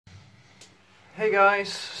Hey guys,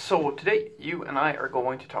 so today you and I are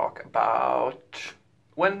going to talk about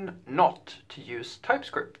when not to use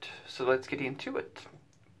TypeScript. So let's get into it.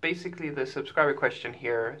 Basically the subscriber question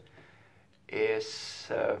here is,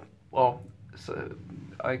 so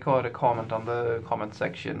I got a comment on the comment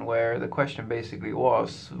section where the question basically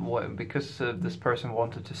was, because this person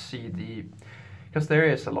wanted to see because there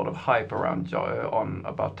is a lot of hype around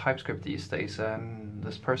about TypeScript these days, and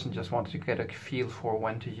this person just wanted to get a feel for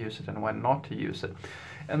when to use it and when not to use it.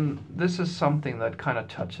 And this is something that kind of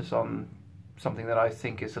touches on something that I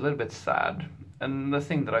think is a little bit sad. And the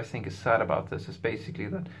thing that I think is sad about this is basically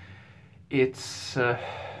that it's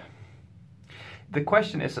the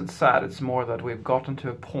question isn't sad, it's more that we've gotten to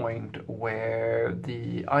a point where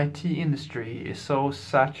the IT industry is so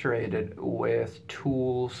saturated with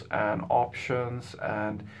tools and options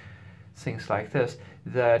and things like this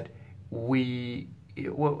that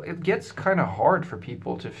it gets kind of hard for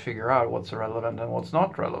people to figure out what's relevant and what's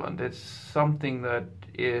not relevant. It's something that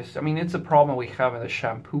is, it's a problem we have in the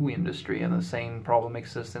shampoo industry, and the same problem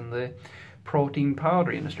exists in the protein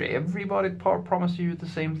powder industry. Everybody promises you the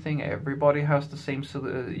same thing. Everybody has the same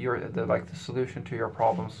the solution to your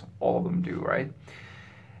problems. All of them do, right?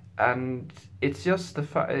 And it's just the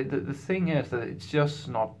thing is that it's just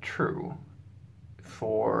not true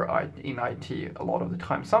in IT a lot of the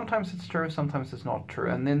time. Sometimes it's true, sometimes it's not true.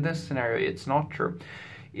 And in this scenario, it's not true.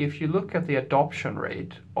 If you look at the adoption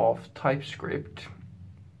rate of TypeScript,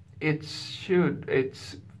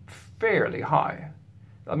 it's fairly high.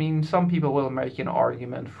 Some people will make an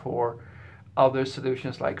argument for other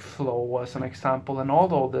solutions like Flow as an example, and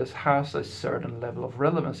although this has a certain level of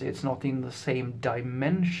relevancy, it's not in the same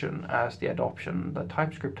dimension as the adoption that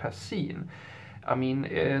TypeScript has seen.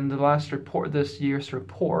 In the last report, this year's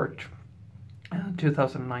report,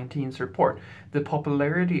 2019's report, the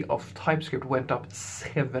popularity of TypeScript went up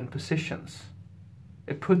 7 positions.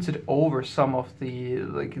 It puts it over some of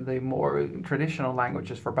the more traditional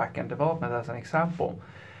languages for backend development as an example.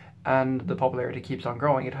 And the popularity keeps on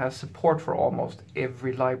growing. It has support for almost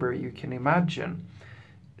every library you can imagine.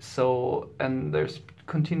 And there's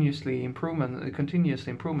continuous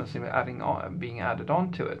improvements in being added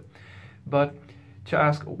onto it. But to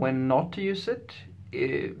ask when not to use it,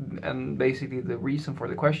 and basically the reason for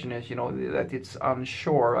the question is, that it's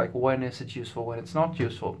unsure, like when is it useful, when it's not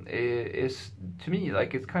useful, is to me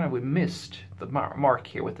like it's kind of, we missed the mark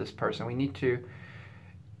here with this person. We need to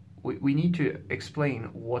explain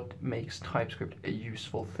what makes TypeScript a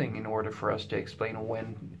useful thing in order for us to explain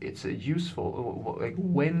when it's a useful, like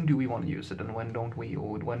when do we want to use it and when don't we,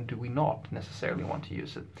 or when do we not necessarily want to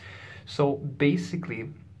use it. So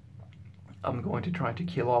basically, I'm going to try to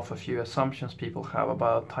kill off a few assumptions people have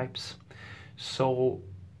about types. So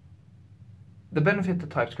the benefit that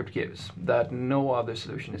TypeScript gives that no other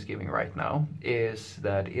solution is giving right now is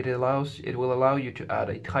that it will allow you to add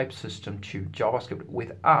a type system to JavaScript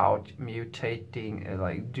without mutating,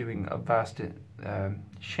 like doing a vast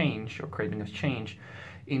change or creating a change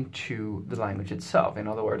into the language itself. In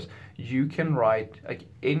other words, you can write, like,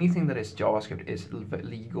 anything that is JavaScript is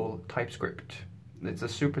legal TypeScript. It's a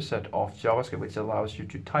superset of JavaScript which allows you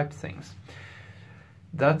to type things.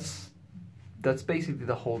 That's basically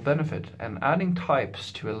the whole benefit. And adding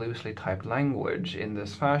types to a loosely typed language in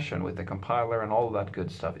this fashion with the compiler and all that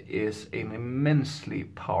good stuff is an immensely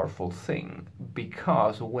powerful thing,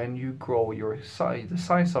 because when you grow the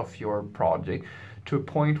size of your project to a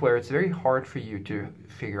point where it's very hard for you to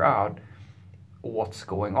figure out what's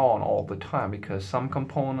going on all the time, because some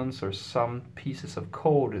components or some pieces of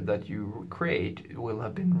code that you create will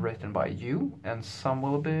have been written by you and some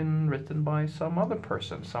will have been written by some other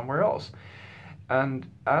person somewhere else. And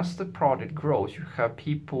as the project grows, you have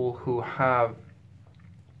people who have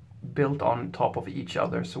built on top of each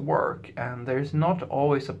other's work, and there's not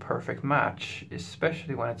always a perfect match,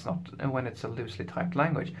 especially when it's a loosely typed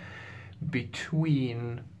language,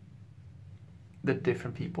 between the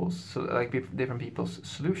different people's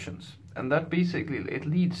solutions. And that basically, it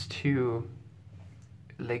leads to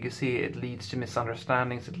legacy, it leads to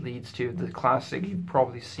misunderstandings, it leads to the classic, you've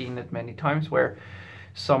probably seen it many times, where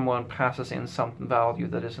someone passes in some value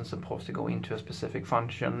that isn't supposed to go into a specific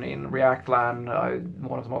function. In React land,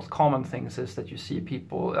 one of the most common things is that you see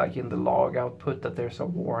people, like in the log output, that there's a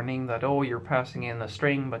warning that, oh, you're passing in a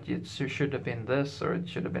string, but it should have been this, or it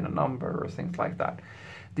should have been a number, or things like that.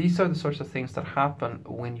 These are the sorts of things that happen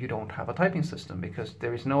when you don't have a typing system, because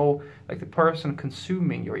there is no, like, the person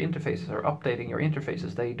consuming your interfaces or updating your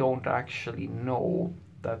interfaces, they don't actually know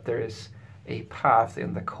that there is a path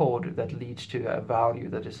in the code that leads to a value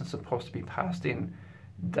that isn't supposed to be passed in,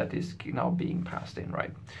 that is now being passed in,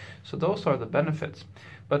 right? So those are the benefits.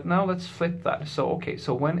 But now let's flip that. So okay,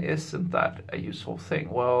 so when isn't that a useful thing?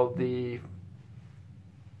 Well, the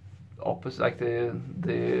opposite, like the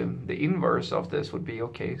inverse of this would be,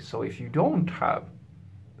 okay, so if you don't have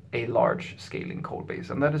a large scaling code base,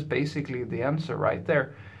 and that is basically the answer right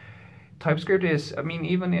there. TypeScript is, I mean,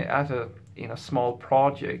 even in a small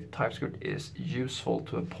project, TypeScript is useful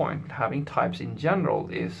to a point. Having types in general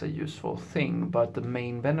is a useful thing, but the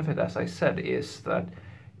main benefit, as I said, is that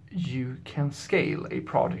you can scale a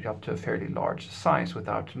project up to a fairly large size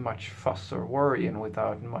without much fuss or worry and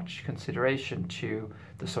without much consideration to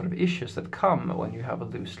the sort of issues that come when you have a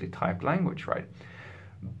loosely typed language, right?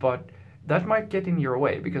 But that might get in your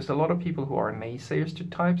way, because a lot of people who are naysayers to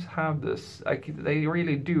types have this, like, they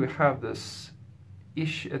really do have this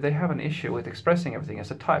issue. They have an issue with expressing everything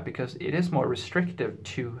as a type because it is more restrictive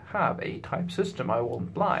to have a type system, I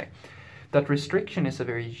won't lie. That restriction is a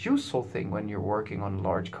very useful thing when you're working on a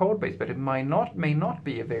large code base, but it may not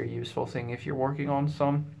be a very useful thing if you're working on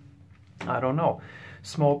some, I don't know,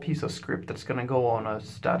 small piece of script that's going to go on a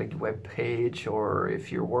static web page, or if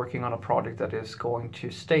you're working on a project that is going to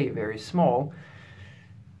stay very small,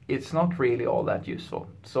 it's not really all that useful.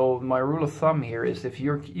 So my rule of thumb here is if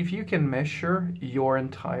you can measure your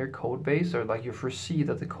entire code base, or like you foresee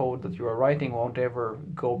that the code that you are writing won't ever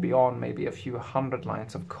go beyond maybe a few hundred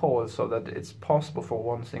lines of code, so that it's possible for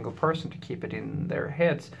one single person to keep it in their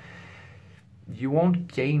heads, you won't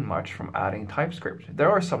gain much from adding TypeScript.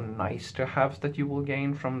 There are some nice to haves that you will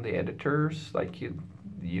gain from the editors, like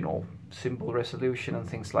you know, symbol resolution and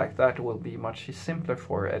things like that will be much simpler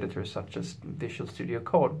for editors such as Visual Studio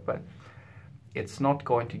Code, but it's not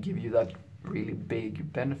going to give you that really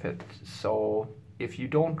big benefit. So if you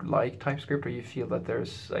don't like TypeScript, or you feel that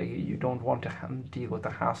you don't want to deal with the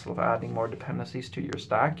hassle of adding more dependencies to your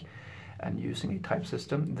stack and using a type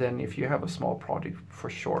system, then if you have a small project, for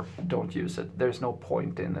sure, don't use it. There's no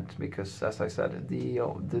point in it, because as I said,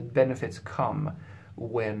 the benefits come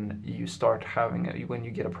when you start having when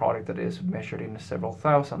you get a product that is measured in several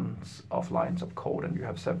thousands of lines of code and you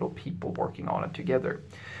have several people working on it together.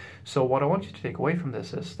 So what I want you to take away from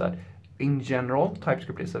this is that in general,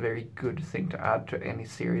 TypeScript is a very good thing to add to any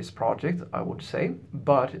serious project, I would say,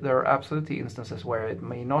 but there are absolutely instances where it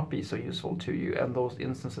may not be so useful to you, and those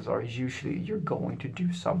instances are usually you're going to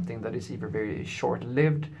do something that is either very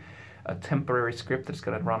short-lived, a temporary script that's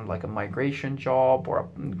going to run like a migration job, or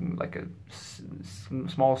like a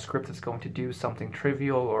small script that's going to do something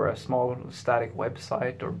trivial, or a small static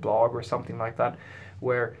website or blog or something like that,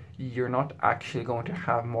 where you're not actually going to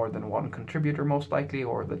have more than one contributor most likely,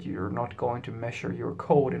 or that you're not going to measure your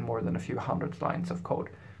code in more than a few hundred lines of code.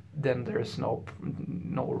 Then there's no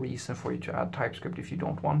reason for you to add TypeScript if you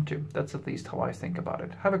don't want to. That's at least how I think about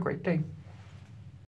it. Have a great day.